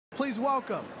Please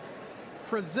welcome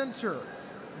presenter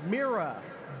Mira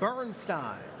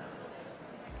Bernstein.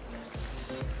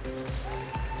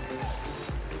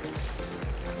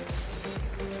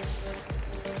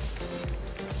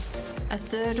 A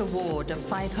third award of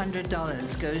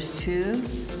 $500 goes to,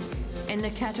 in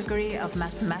the category of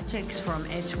mathematics from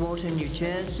Edgewater, New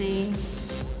Jersey,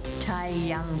 Tai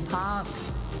Young Park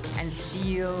and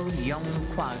Seo Young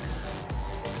Kwak.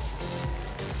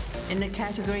 In the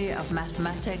category of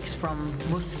mathematics from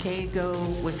Muskego,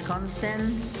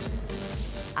 Wisconsin,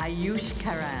 Ayush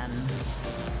Karan.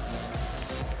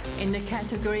 In the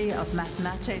category of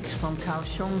mathematics from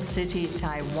Kaohsiung City,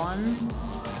 Taiwan,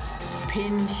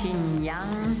 Pin Xin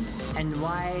Yang and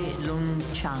Wai Lung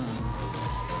Chang.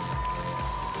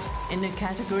 In the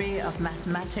category of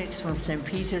mathematics from St.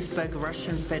 Petersburg,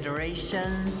 Russian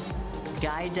Federation,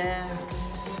 Gaida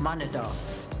Monadov.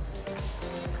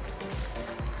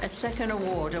 A second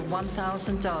award of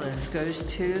 $1,000 goes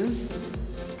to,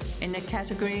 in the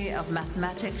category of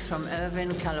mathematics from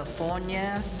Irvine,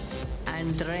 California,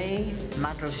 Andrei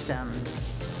Mandelstam.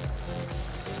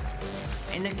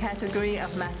 In the category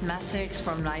of mathematics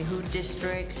from Naihu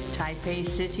District, Taipei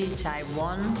City,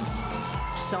 Taiwan,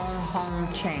 Song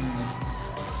Hong Cheng.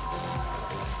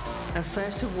 A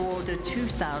first award of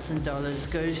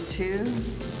 $2,000 goes to,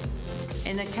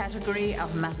 in the category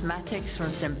of mathematics from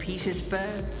St.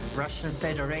 Petersburg, Russian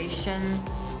Federation,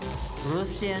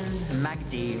 Ruslan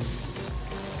Magdiev.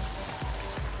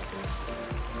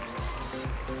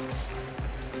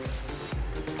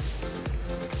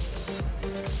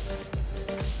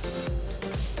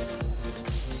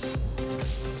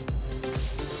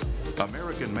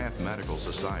 American Mathematical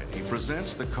Society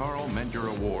presents the Karl Menger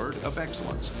Award of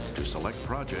Excellence to select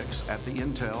projects at the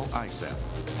Intel ISEF.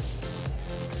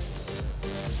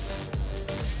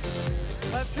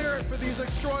 Let's hear it for these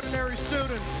extraordinary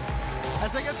students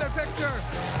as they get their picture,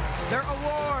 their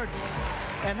award,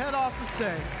 and head off the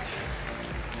stage.